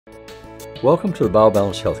Welcome to the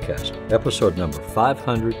BioBalance Healthcast, episode number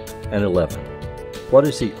 511. What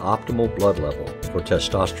is the optimal blood level for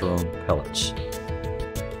testosterone pellets?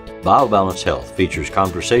 BioBalance Health features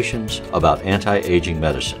conversations about anti-aging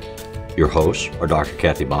medicine. Your hosts are Dr.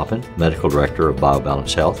 Kathy Maupin, Medical Director of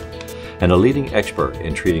BioBalance Health, and a leading expert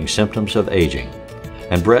in treating symptoms of aging,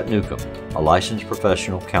 and Brett Newcomb, a licensed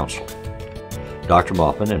professional counselor. Dr.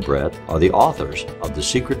 Maupin and Brett are the authors of The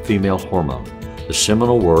Secret Female Hormone, the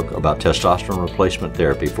seminal work about testosterone replacement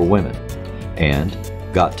therapy for women, and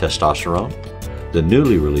Got Testosterone, the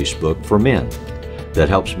newly released book for men that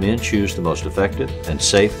helps men choose the most effective and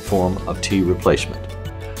safe form of T replacement.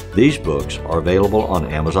 These books are available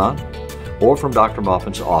on Amazon or from Dr.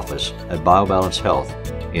 Maupin's office at BioBalance Health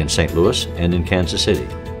in St. Louis and in Kansas City.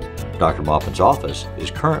 Dr. Maupin's office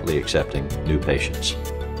is currently accepting new patients.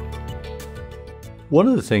 One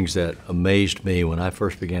of the things that amazed me when I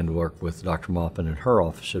first began to work with Dr. Maupin in her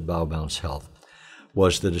office at BioBalance Health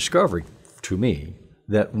was the discovery to me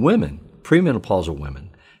that women, premenopausal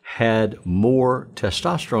women, had more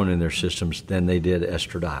testosterone in their systems than they did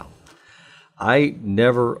estradiol. I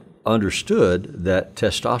never understood that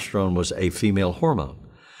testosterone was a female hormone.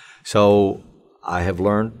 So I have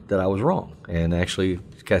learned that I was wrong. And actually,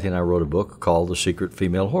 Kathy and I wrote a book called The Secret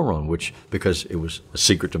Female Hormone, which, because it was a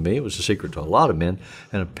secret to me, it was a secret to a lot of men,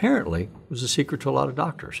 and apparently it was a secret to a lot of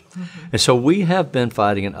doctors. Mm-hmm. And so we have been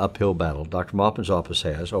fighting an uphill battle, Dr. Maupin's office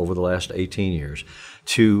has, over the last 18 years,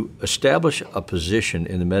 to establish a position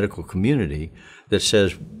in the medical community that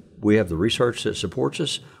says we have the research that supports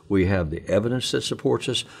us, we have the evidence that supports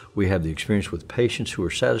us, we have the experience with patients who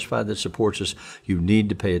are satisfied that supports us. You need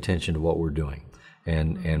to pay attention to what we're doing.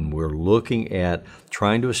 And we're looking at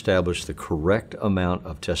trying to establish the correct amount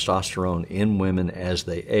of testosterone in women as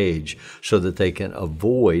they age so that they can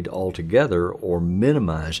avoid altogether or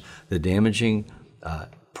minimize the damaging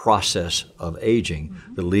process of aging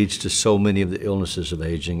that leads to so many of the illnesses of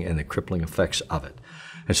aging and the crippling effects of it.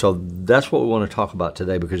 And so that's what we want to talk about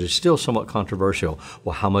today because it's still somewhat controversial.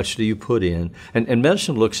 Well, how much do you put in? And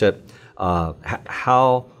medicine looks at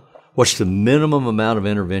what's the minimum amount of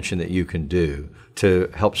intervention that you can do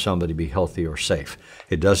to help somebody be healthy or safe.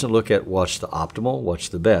 It doesn't look at what's the optimal, what's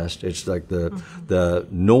the best. It's like the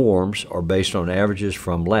norms are based on averages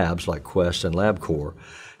from labs like Quest and LabCorp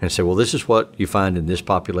and say, well, this is what you find in this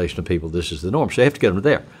population of people. This is the norm. So you have to get them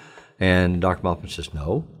there. And Dr. Maupin says,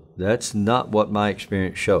 no, that's not what my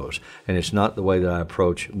experience shows. And it's not the way that I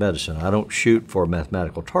approach medicine. I don't shoot for a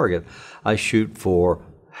mathematical target. I shoot for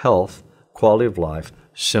health, quality of life,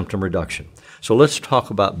 symptom reduction. So let's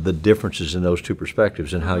talk about the differences in those two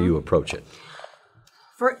perspectives and how you approach it.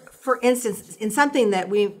 For instance, in something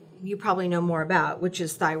that you probably know more about, which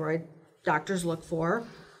is thyroid, doctors look for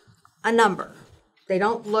a number. They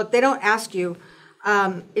don't ask you,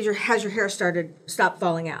 has your hair stopped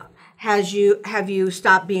falling out? Have you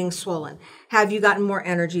stopped being swollen? Have you gotten more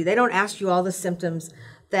energy? They don't ask you all the symptoms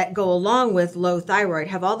that go along with low thyroid.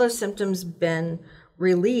 Have all those symptoms been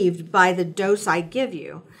relieved by the dose I give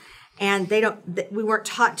you? And we weren't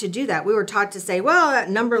taught to do that. We were taught to say, well, that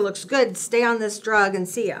number looks good, stay on this drug and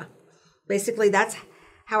see ya. Basically, that's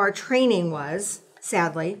how our training was,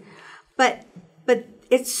 sadly. But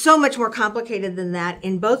it's so much more complicated than that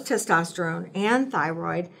in both testosterone and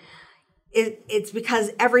thyroid. It's because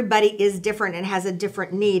everybody is different and has a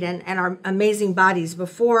different need. And our amazing bodies,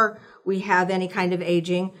 before we have any kind of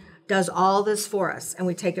aging, does all this for us, and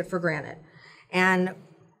we take it for granted. And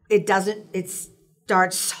it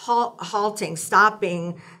starts halting,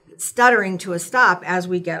 stopping, stuttering to a stop as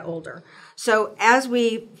we get older. So as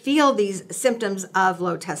we feel these symptoms of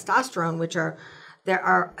low testosterone, there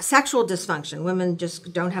are sexual dysfunction. Women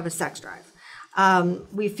just don't have a sex drive.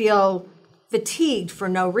 We feel fatigued for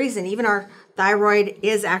no reason. Even our thyroid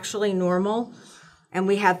is actually normal, and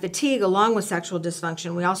we have fatigue along with sexual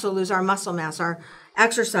dysfunction. We also lose our muscle mass. Our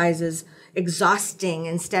exercise is exhausting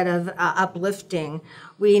instead of uplifting.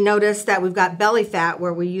 We notice that we've got belly fat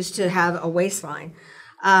where we used to have a waistline.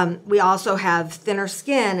 We also have thinner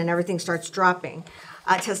skin and everything starts dropping.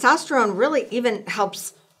 Testosterone really even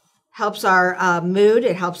helps our mood.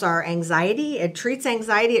 It helps our anxiety. It treats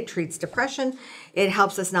anxiety. It treats depression. It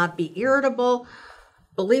helps us not be irritable.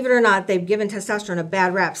 Believe it or not, they've given testosterone a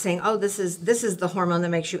bad rap saying, oh, this is the hormone that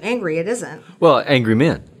makes you angry. It isn't. Well, angry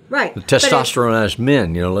men. Right. The testosteronized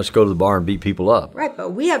men, let's go to the bar and beat people up. Right, but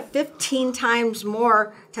we have 15 times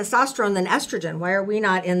more testosterone than estrogen. Why are we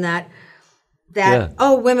not in that,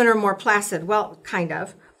 oh, women are more placid? Well, kind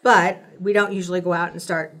of. But we don't usually go out and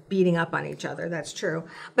start beating up on each other. That's true.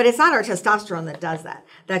 But it's not our testosterone that does that.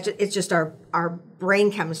 It's just our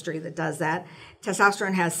brain chemistry that does that.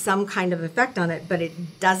 testosterone has some kind of effect on it, but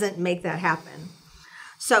it doesn't make that happen.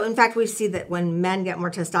 So in fact, we see that when men get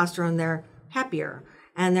more testosterone, they're happier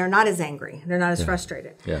and they're not as angry. They're not as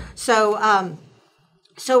frustrated. Yeah. So,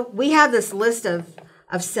 so we have this list of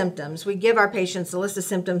symptoms. We give our patients a list of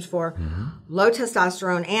symptoms for low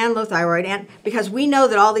testosterone and low thyroid, and because we know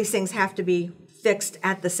that all these things have to be fixed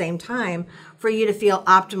at the same time for you to feel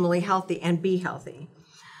optimally healthy and be healthy.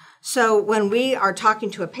 So when we are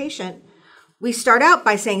talking to a patient, we start out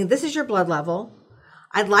by saying, this is your blood level.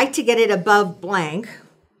 I'd like to get it above blank,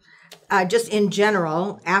 just in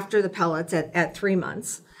general, after the pellets at 3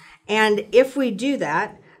 months. And if we do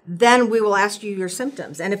that, then we will ask you your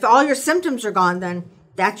symptoms. And if all your symptoms are gone, then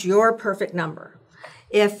that's your perfect number.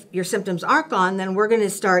 If your symptoms aren't gone, then we're going to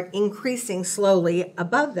start increasing slowly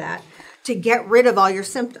above that to get rid of all your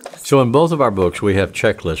symptoms. So in both of our books, we have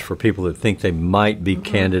checklists for people that think they might be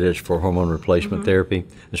candidates for hormone replacement therapy,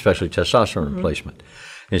 especially testosterone replacement.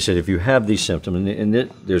 And it said if you have these symptoms,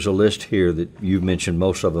 and there's a list here that you've mentioned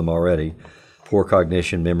most of them already: poor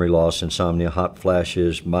cognition, memory loss, insomnia, hot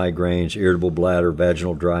flashes, migraines, irritable bladder,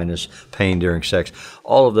 vaginal dryness, pain during sex,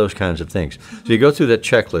 all of those kinds of things. So you go through that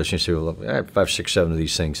checklist and you say, well, I have 5, 6, 7 of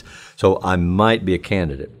these things, so I might be a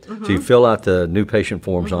candidate. So you fill out the new patient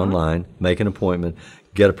forms online, make an appointment,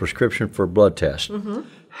 get a prescription for a blood test,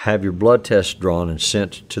 have your blood test drawn and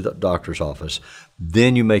sent to the doctor's office.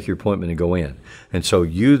 Then you make your appointment and go in. And so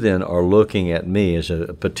you then are looking at me as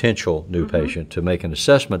a potential new patient to make an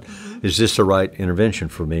assessment. Is this the right intervention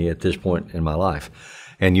for me at this point in my life?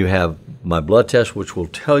 And you have my blood test, which will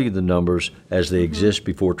tell you the numbers as they exist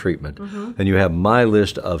before treatment. And you have my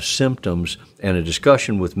list of symptoms and a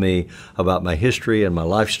discussion with me about my history and my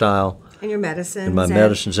lifestyle. And your medicines. And my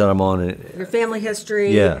medicines that I'm on. Your family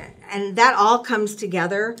history. Yeah. And that all comes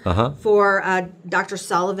together for Dr.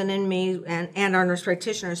 Sullivan and me and our nurse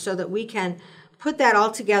practitioners, so that we can put that all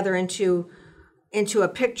together into a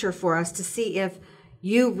picture for us to see if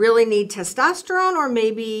you really need testosterone, or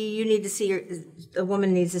maybe you need to see a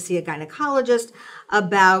woman needs to see a gynecologist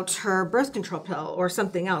about her birth control pill or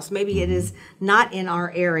something else. Maybe it is not in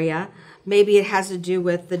our area. Maybe it has to do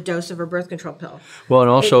with the dose of her birth control pill. Well, and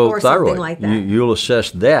also or thyroid. Something like that. You'll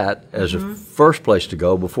assess that as a first place to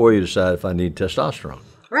go before you decide if I need testosterone.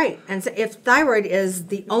 Right. And so if thyroid is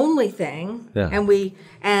the only thing,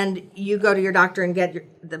 and you go to your doctor and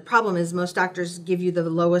the problem is most doctors give you the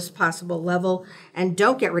lowest possible level and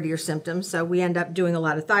don't get rid of your symptoms, so we end up doing a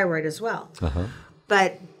lot of thyroid as well.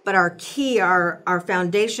 But our key, our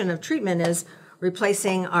foundation of treatment is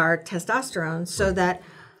replacing our testosterone so that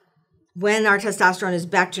when our testosterone is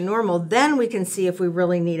back to normal, then we can see if we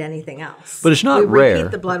really need anything else. But it's not rare. We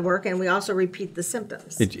repeat the blood work, and we also repeat the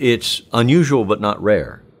symptoms. It's unusual but not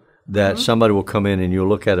rare that somebody will come in and you'll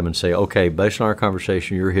look at them and say, okay, based on our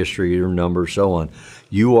conversation, your history, your numbers, so on,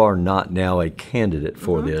 you are not now a candidate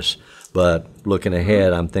for this. But looking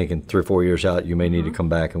ahead, I'm thinking 3 or 4 years out, you may need to come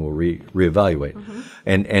back and we'll reevaluate.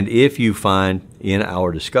 And if you find in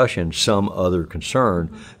our discussion some other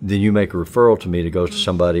concern, then you make a referral to me to go to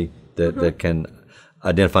somebody that can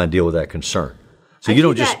identify and deal with that concern. So you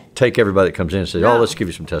don't just take everybody that comes in and say, oh, let's give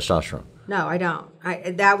you some testosterone. No, I don't.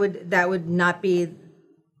 That wouldn't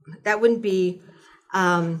be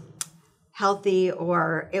healthy,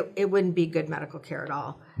 or it wouldn't be good medical care at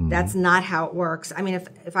all. That's not how it works. I mean,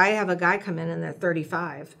 if I have a guy come in and they're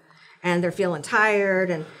 35 and they're feeling tired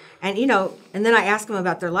and then I ask them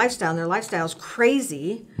about their lifestyle and their lifestyle's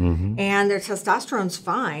crazy and their testosterone's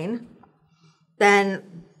fine, then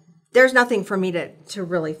there's nothing for me to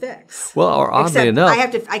really fix. Well, or oddly enough,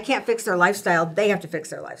 I can't fix their lifestyle. They have to fix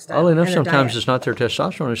their lifestyle. Oddly enough, sometimes it's not their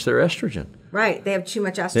testosterone; it's their estrogen. Right, they have too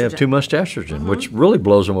much estrogen. They have too much estrogen, which really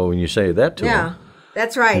blows them away when you say that to them. Yeah,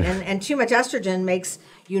 that's right. And too much estrogen makes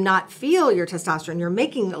you not feel your testosterone. You're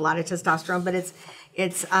making a lot of testosterone, but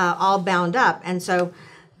it's all bound up, and so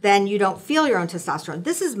then you don't feel your own testosterone.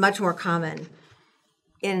 This is much more common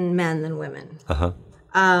in men than women.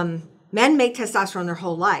 Men make testosterone their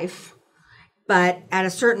whole life, but at a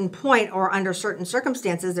certain point or under certain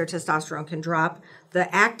circumstances, their testosterone can drop.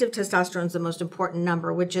 The active testosterone is the most important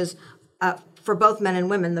number, which is, for both men and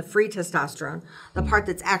women, the free testosterone, the part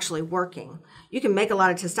that's actually working. You can make a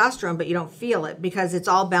lot of testosterone, but you don't feel it because it's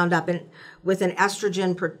all bound up with an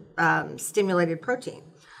estrogen-stimulated protein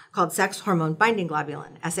called sex hormone binding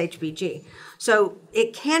globulin, SHBG. So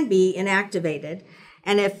it can be inactivated,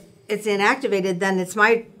 and if it's inactivated, then it's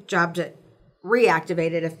my job to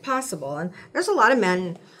reactivate it if possible. And there's a lot of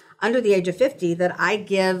men under the age of 50 that I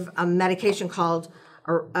give a medication called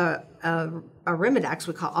a Arimidex.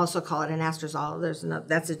 We also call it an estradiol.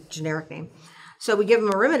 That's a generic name. So we give them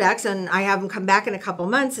Arimidex, and I have them come back in a couple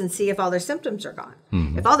months and see if all their symptoms are gone.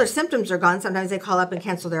 Mm-hmm. If all their symptoms are gone, sometimes they call up and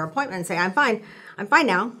cancel their appointment and say, I'm fine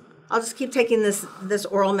now. I'll just keep taking this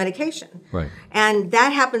oral medication. Right. And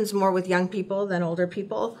that happens more with young people than older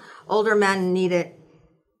people. Older men need it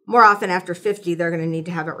more often after 50. They're going to need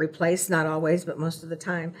to have it replaced, not always, but most of the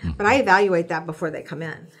time. Mm-hmm. But I evaluate that before they come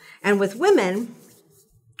in. And with women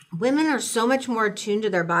are so much more attuned to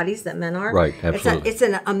their bodies than men are. Right, absolutely. It's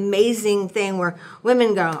an amazing thing where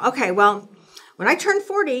women go, okay, well, when I turned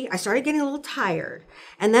 40, I started getting a little tired.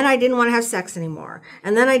 And then I didn't want to have sex anymore.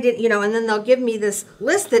 And then I did, and then they'll give me this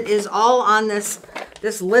list that is all on this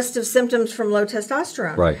list of symptoms from low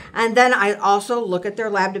testosterone. Right. And then I also look at their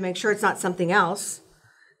lab to make sure it's not something else.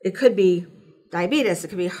 It could be diabetes. It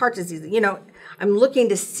could be heart disease. I'm looking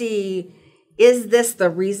to see, is this the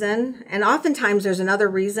reason? And oftentimes there's another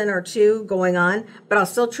reason or two going on, but I'll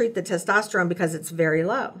still treat the testosterone because it's very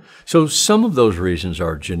low. So some of those reasons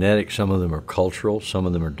are genetic, some of them are cultural, some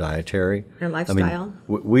of them are dietary. And lifestyle.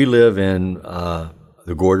 We live in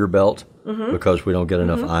the Goiter Belt because we don't get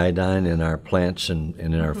enough iodine in our plants and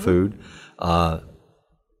in our food.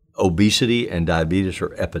 Obesity and diabetes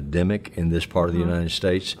are epidemic in this part of the United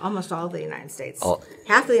States. Almost all of the United States.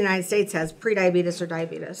 Half of the United States has prediabetes or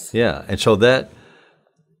diabetes. Yeah, and so that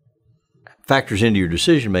factors into your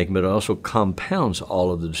decision making, but it also compounds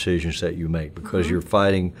all of the decisions that you make because you're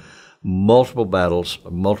fighting multiple battles,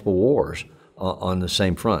 multiple wars on the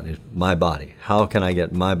same front. It's my body. How can I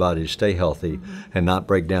get my body to stay healthy and not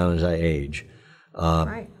break down as I age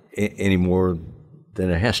any more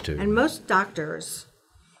than it has to? And most doctors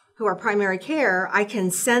who are primary care, I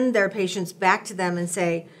can send their patients back to them and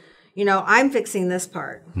say, I'm fixing this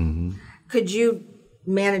part. Could you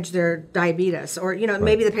manage their diabetes? Or,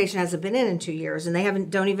 maybe the patient hasn't been in 2 years and they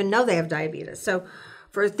don't even know they have diabetes. So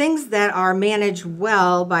for things that are managed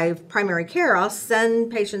well by primary care, I'll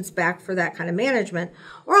send patients back for that kind of management.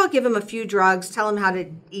 Or I'll give them a few drugs, tell them how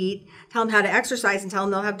to eat, tell them how to exercise, and tell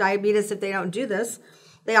them they'll have diabetes if they don't do this.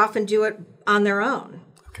 They often do it on their own.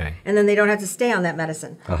 Okay. And then they don't have to stay on that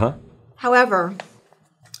medicine. However,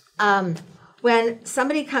 when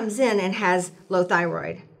somebody comes in and has low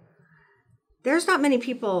thyroid, there's not many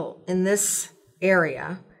people in this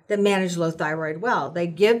area that manage low thyroid well. They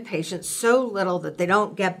give patients so little that they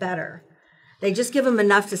don't get better. They just give them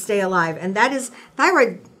enough to stay alive. And that is,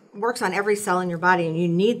 thyroid works on every cell in your body, and you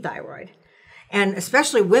need thyroid. And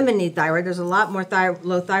especially women need thyroid. There's a lot more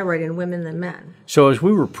low thyroid in women than men. So as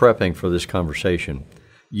we were prepping for this conversation,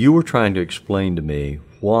 you were trying to explain to me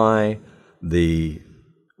why the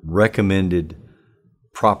recommended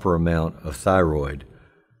proper amount of thyroid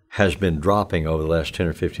has been dropping over the last 10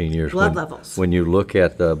 or 15 years. Blood levels. When you look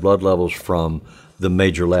at the blood levels from the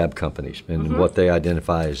major lab companies and what they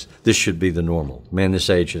identify as this should be the normal. Man this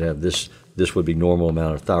age should have this would be normal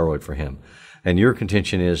amount of thyroid for him. And your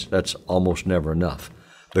contention is that's almost never enough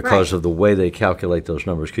because of the way they calculate those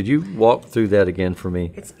numbers. Could you walk through that again for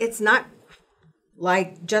me? It's not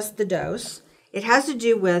like just the dose. It has to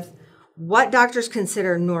do with what doctors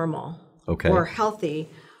consider normal or healthy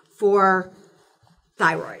for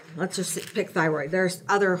thyroid. Let's just pick thyroid. There's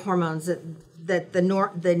other hormones that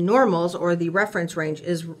the normals or the reference range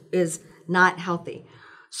is not healthy.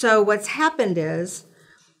 So what's happened is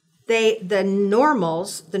the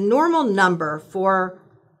normal number for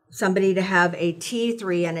somebody to have a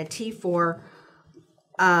T3 and a T4,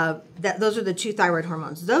 those are the two thyroid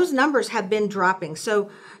hormones. Those numbers have been dropping.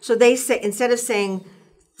 So they say, instead of saying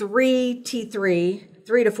 3 T3,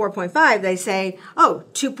 3 to 4.5, they say,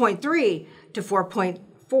 2.3 to 4.4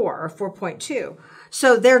 or 4.2.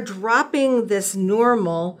 So they're dropping this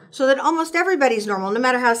normal so that almost everybody's normal, no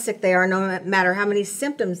matter how sick they are, no matter how many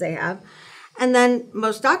symptoms they have. And then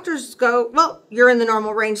most doctors go, well, you're in the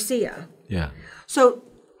normal range, see ya. Yeah. So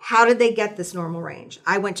how did they get this normal range?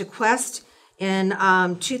 I went to Quest in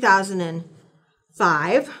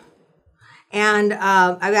 2005, and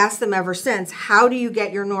I've asked them ever since, how do you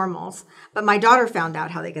get your normals? But my daughter found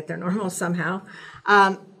out how they get their normals somehow.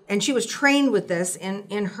 And she was trained with this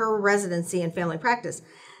in her residency in family practice.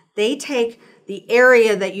 They take the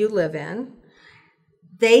area that you live in,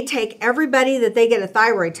 they take everybody that they get a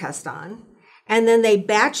thyroid test on, and then they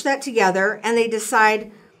batch that together and they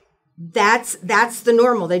decide that's the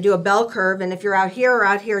normal. They do a bell curve, and if you're out here or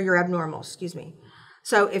out here, you're abnormal, excuse me.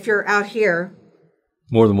 So if you're out here...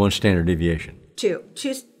 More than one standard deviation.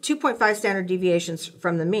 2.5 standard deviations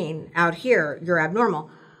from the mean. Out here, you're abnormal.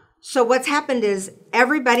 So what's happened is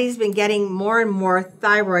everybody's been getting more and more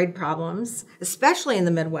thyroid problems, especially in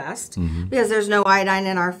the Midwest, because there's no iodine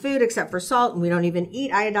in our food except for salt, and we don't even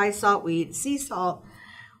eat iodized salt. We eat sea salt.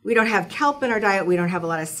 We don't have kelp in our diet. We don't have a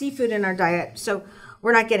lot of seafood in our diet. So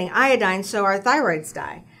we're not getting iodine, so our thyroids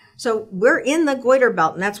die. So we're in the goiter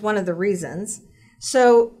belt, and that's one of the reasons.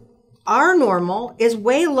 So our normal is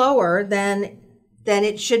way lower than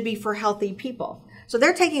it should be for healthy people. So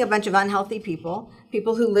they're taking a bunch of unhealthy people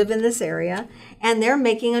who live in this area, and they're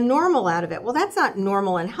making a normal out of it. Well, that's not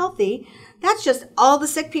normal and healthy. That's just all the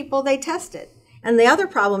sick people they tested. And the other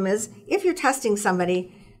problem is, if you're testing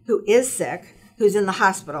somebody who is sick, who's in the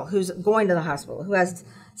hospital, who's going to the hospital, who has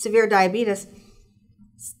severe diabetes,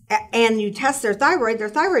 and you test their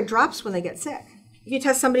thyroid drops when they get sick. If you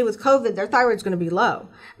test somebody with COVID, their thyroid's going to be low,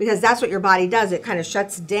 because that's what your body does. It kind of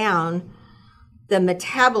shuts down the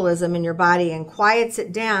metabolism in your body and quiets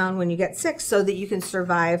it down when you get sick so that you can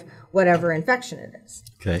survive whatever infection it is.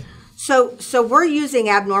 Okay. So we're using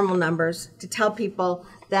abnormal numbers to tell people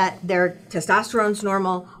that their testosterone's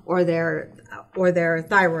normal or their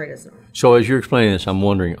thyroid is normal. So as you're explaining this, I'm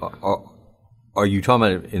wondering, are you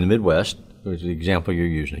talking about in the Midwest, which is the example you're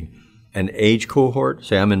using, an age cohort?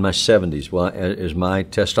 Say I'm in my 70s. Well, is my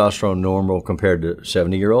testosterone normal compared to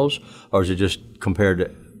 70-year-olds, or is it just compared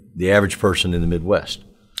to the average person in the Midwest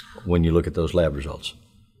when you look at those lab results?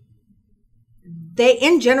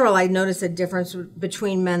 In general, I notice a difference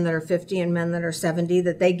between men that are 50 and men that are 70,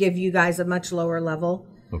 that they give you guys a much lower level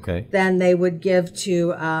than they would give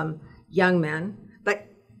to young men. But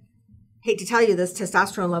hate to tell you this,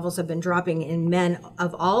 testosterone levels have been dropping in men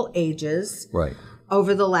of all ages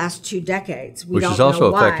over the last 2 decades. Which is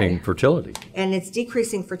also affecting fertility. And it's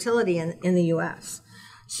decreasing fertility in the U.S.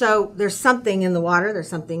 So there's something in the water. There's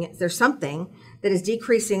something that is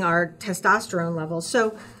decreasing our testosterone levels.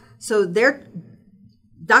 So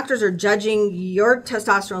doctors are judging your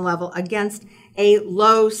testosterone level against a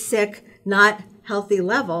low, sick, not healthy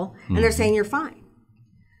level, and they're saying you're fine.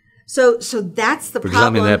 So that's the problem. Because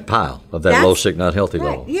I'm in that pile of that low, sick, not healthy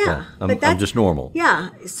level. Yeah. I'm just normal. Yeah.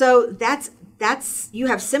 So that's you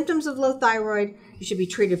have symptoms of low thyroid, you should be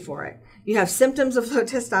treated for it. You have symptoms of low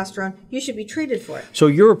testosterone, you should be treated for it. So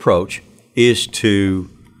your approach is to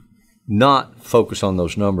not focus on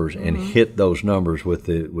those numbers and hit those numbers with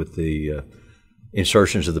the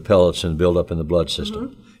insertions of the pellets and build up in the blood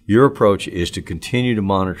system. Your approach is to continue to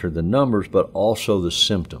monitor the numbers, but also the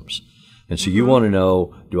symptoms. And so you want to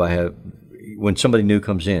know, when somebody new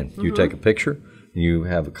comes in, you take a picture, you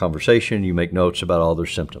have a conversation, you make notes about all their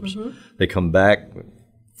symptoms. They come back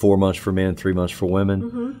 4 months for men, 3 months for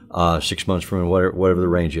women, 6 months for women, whatever the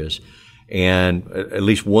range is. And at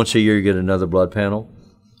least once a year you get another blood panel.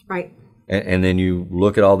 Right. And then you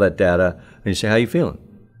look at all that data and you say, how you feeling?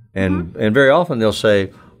 And very often they'll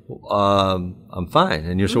say, I'm fine.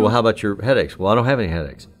 And you say, well, how about your headaches? Well, I don't have any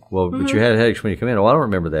headaches. Well, but you had headaches when you come in. Well, I don't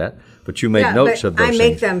remember that. But you made notes of those things. I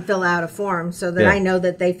make them fill out a form so that I know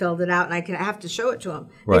that they filled it out, and I have to show it to them.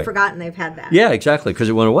 They've forgotten they've had that. Yeah, exactly, because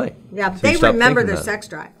it went away. Yeah, but they remember their sex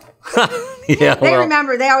drive. They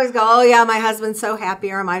remember. They always go, oh, yeah, my husband's so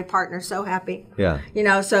happy, or my partner's so happy.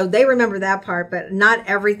 Yeah. So they remember that part, but not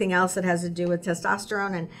everything else that has to do with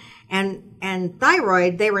testosterone and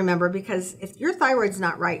thyroid, they remember, because if your thyroid's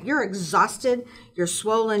not right, you're exhausted, you're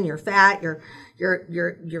swollen, you're fat,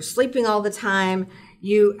 you're sleeping all the time.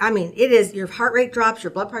 Your heart rate drops, your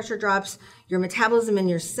blood pressure drops, your metabolism in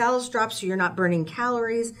your cells drops, so you're not burning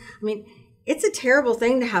calories. It's a terrible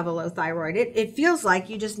thing to have a low thyroid. It feels like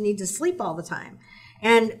you just need to sleep all the time.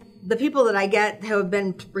 And the people that I get who have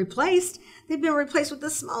been replaced, they've been replaced with the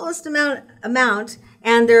smallest amount,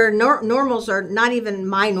 and their normals are not even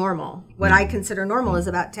my normal. What I consider normal is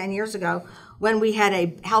about 10 years ago when we had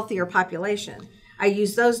a healthier population. I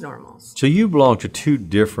use those normals. So you belong to 2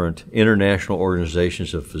 different international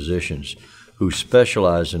organizations of physicians who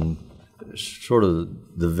specialize in sort of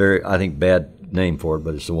the very, I think, bad name for it,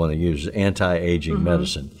 but it's the one they use, anti-aging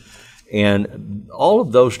medicine. And all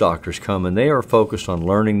of those doctors come and they are focused on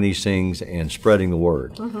learning these things and spreading the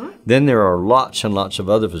word. Then there are lots and lots of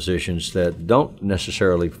other physicians that don't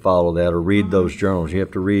necessarily follow that or read those journals. You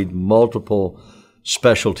have to read multiple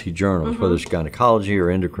specialty journals, whether it's gynecology or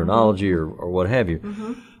endocrinology or what have you.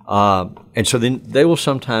 And so then they will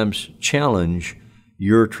sometimes challenge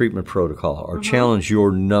your treatment protocol or challenge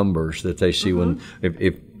your numbers that they see when,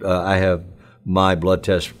 if I have my blood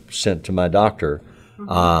test sent to my doctor,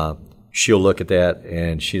 she'll look at that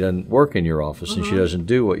and she doesn't work in your office and she doesn't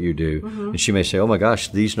do what you do. And she may say, oh my gosh,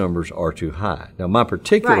 these numbers are too high. Now, my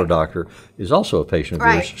particular doctor is also a patient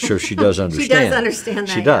of yours, so she does understand. She does understand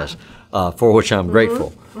that. She does, for which I'm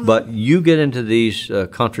grateful. But you get into these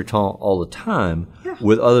contretemps all the time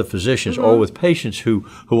with other physicians or with patients who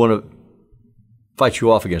want to fight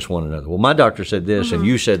you off against one another. Well, my doctor said this and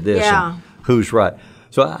you said this, and who's right?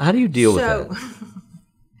 So how do you deal with that?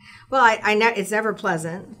 Well, it's never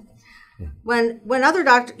pleasant. When other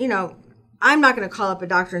doctors, I'm not going to call up a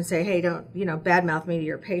doctor and say, hey, don't, badmouth me to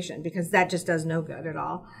your patient, because that just does no good at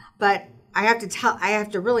all. But I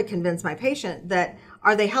have to really convince my patient that,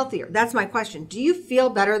 are they healthier? That's my question. Do you feel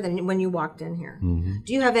better than when you walked in here? Mm-hmm.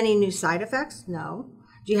 Do you have any new side effects? No.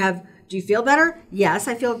 Do you feel better? Yes,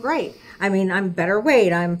 I feel great. I mean, I'm better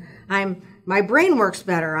weight. My brain works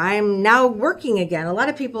better. I'm now working again. A lot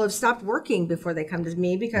of people have stopped working before they come to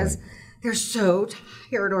me because they're so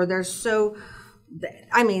tired, or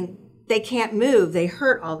they can't move. They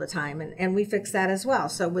hurt all the time, and we fix that as well.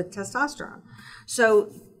 So with testosterone. So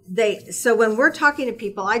when we're talking to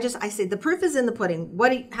people, I say, the proof is in the pudding.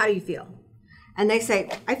 How do you feel? And they say,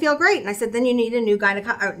 I feel great. And I said, then you need a new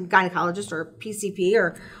gynecologist or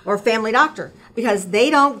PCP or family doctor, because they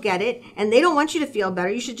don't get it and they don't want you to feel better.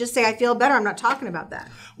 You should just say, I feel better. I'm not talking about that.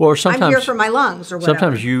 Well, or sometimes, I'm here for my lungs or whatever.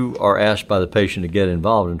 Sometimes you are asked by the patient to get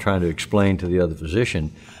involved in trying to explain to the other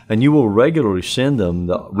physician, and you will regularly send them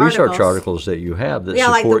the research articles that you have that support your position. Yeah,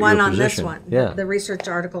 like the one on this one, the research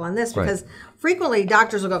article on this, because frequently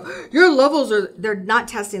doctors will go, your levels they're not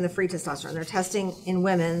testing the free testosterone. They're testing in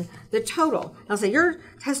women the total. They'll say, your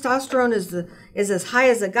testosterone is as high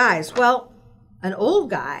as a guy's. Well, an old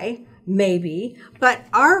guy, maybe, but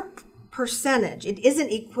our percentage, it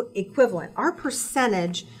isn't equivalent. Our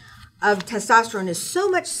percentage of testosterone is so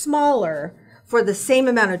much smaller for the same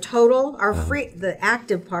amount of total. Our the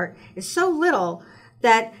active part is so little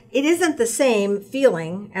that it isn't the same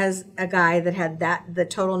feeling as a guy that had the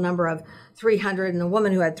total number of 300 and a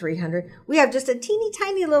woman who had 300. We have just a teeny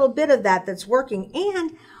tiny little bit of that's working,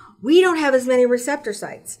 and we don't have as many receptor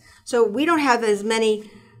sites. So we don't have as many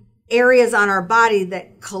areas on our body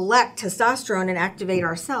that collect testosterone and activate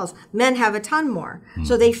our cells. Men have a ton more,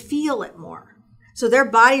 so they feel it more. So their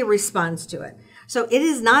body responds to it. So it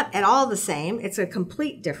is not at all the same. It's a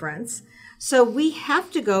complete difference. So we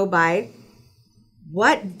have to go by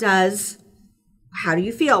how do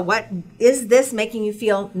you feel? What is this making you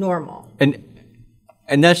feel normal?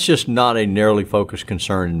 And that's just not a narrowly focused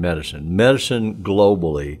concern in medicine. Medicine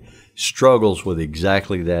globally struggles with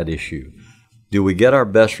exactly that issue. Do we get our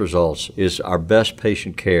best results? Is our best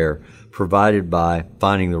patient care provided by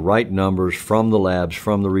finding the right numbers from the labs,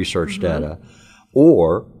 from the research data?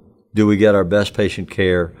 Or do we get our best patient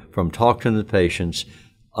care from talking to the patients,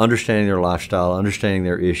 understanding their lifestyle, understanding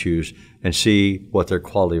their issues, and see what their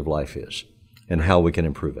quality of life is and how we can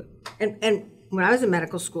improve it? And when I was in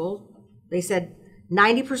medical school, they said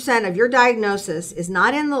 90% of your diagnosis is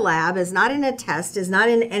not in the lab, is not in a test, is not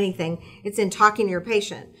in anything. It's in talking to your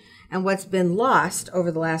patient. And what's been lost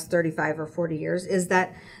over the last 35 or 40 years is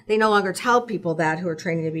that they no longer tell people that who are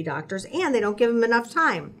training to be doctors, and they don't give them enough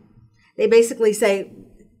time. They basically say,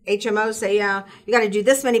 HMOs say, yeah, you got to do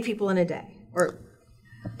this many people in a day.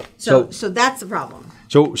 So that's the problem.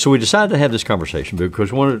 So we decided to have this conversation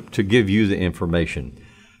because we wanted to give you the information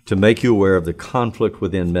to make you aware of the conflict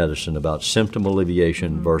within medicine about symptom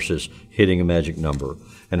alleviation versus hitting a magic number,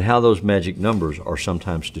 and how those magic numbers are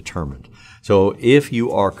sometimes determined. So if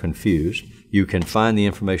you are confused, you can find the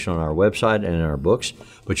information on our website and in our books,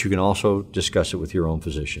 but you can also discuss it with your own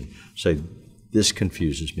physician. Say, this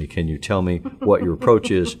confuses me. Can you tell me what your approach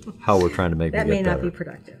is, how we're trying to make me get better? That may not be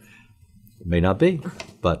productive. It may not be,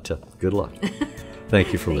 but good luck.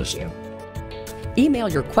 Thank you for listening. Email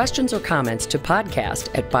your questions or comments to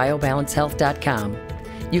podcast@biobalancehealth.com.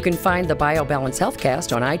 You can find the BioBalance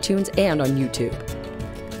Healthcast on iTunes and on YouTube.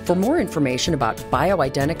 For more information about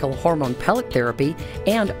bioidentical hormone pellet therapy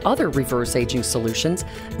and other reverse aging solutions,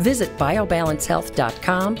 visit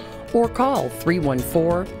biobalancehealth.com or call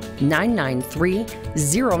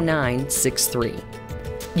 314-993-0963.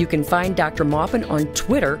 You can find Dr. Maupin on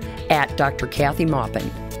Twitter @Dr. Kathy Maupin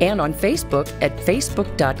and on Facebook at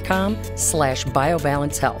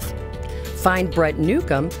facebook.com/biobalancehealth. Find Brett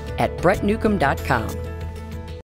Newcomb at brettnewcomb.com.